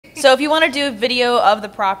So if you want to do a video of the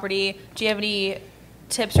property, do you have any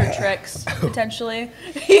tips or tricks potentially?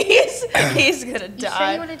 he's gonna die. You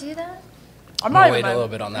sure you want to do that? I'm not wait a little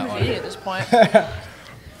bit on that one at this point.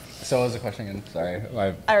 So what was the question again? Sorry.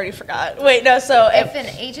 I already forgot. Wait, no. So If an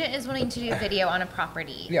agent is wanting to do a video on a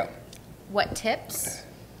property, Yeah. what tips?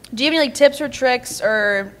 do you have any like tips or tricks,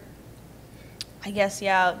 or I guess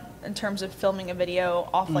in terms of filming a video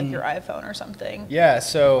off like your iPhone or something? Yeah,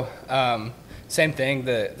 so same thing.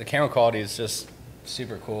 The camera quality is just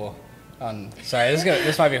super cool. Sorry,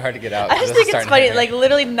 this might be hard to get out. I just think it's funny. Like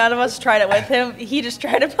literally, none of us tried it with him. He just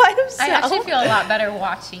tried it by himself. I actually feel a lot better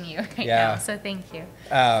watching you right now. So thank you.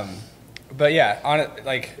 But yeah,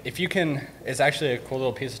 like if you can, it's actually a cool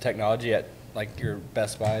little piece of technology at like your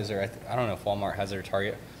Best Buys, or I don't know if Walmart has their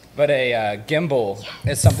Target. But a gimbal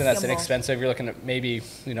is something that's inexpensive. You're looking at maybe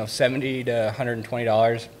 $70 to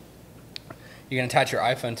 $120. You can attach your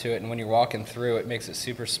iPhone to it, and when you're walking through, it makes it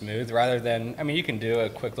super smooth. Rather than, you can do a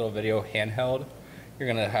quick little video handheld. You're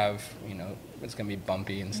gonna have, it's gonna be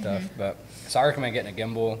bumpy and stuff. But so I recommend getting a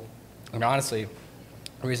gimbal. And honestly,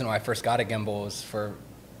 the reason why I first got a gimbal was for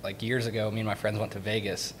like years ago. Me and my friends went to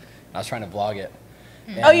Vegas. And I was trying to vlog it.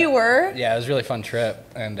 And, oh, you were? Yeah, it was a really fun trip,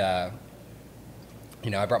 and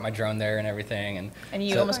I brought my drone there and everything, and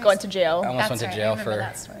you almost went to jail. I almost went to jail for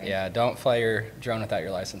that story. Yeah. Don't fly your drone without your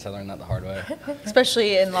license. I learned that the hard way.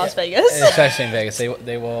 Especially in Las Vegas. Especially in Vegas,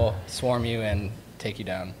 they will swarm you and take you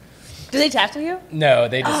down. Do they tackle you? No,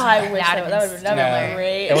 they just. Oh, I wish that would have been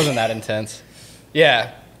great. It wasn't that intense.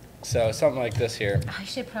 Yeah. So something like this here. I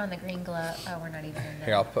should put on the green glove. Oh, we're not even in there.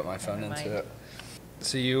 Here, I'll put my phone into it.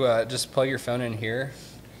 So you just plug your phone in here.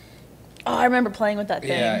 Oh, I remember playing with that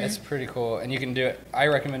thing. Yeah, it's pretty cool, and you can do it. I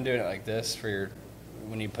recommend doing it like this for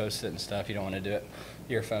when you post it and stuff. You don't want to do it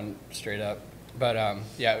your phone straight up, but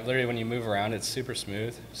yeah, literally when you move around, it's super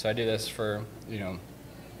smooth. So I do this for a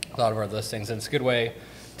lot of our listings, and it's a good way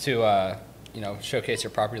to showcase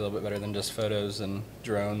your property a little bit better than just photos and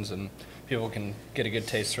drones, and people can get a good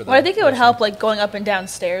taste for that. Well, I think it would help like going up and down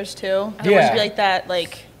stairs too. There would be like that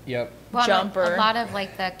Yep. Well, jump or a lot of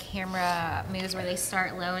like the camera moves where they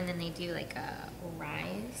start low and then they do like a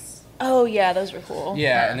rise. Oh yeah, those were cool.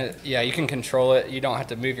 Yeah, and you can control it. You don't have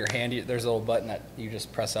to move your hand. There's a little button that you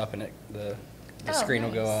just press up, and the screen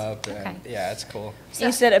will go up. And yeah, it's cool. So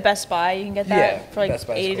you said at Best Buy you can get that for like Best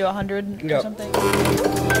Buy is 80 to cool. 100 or something.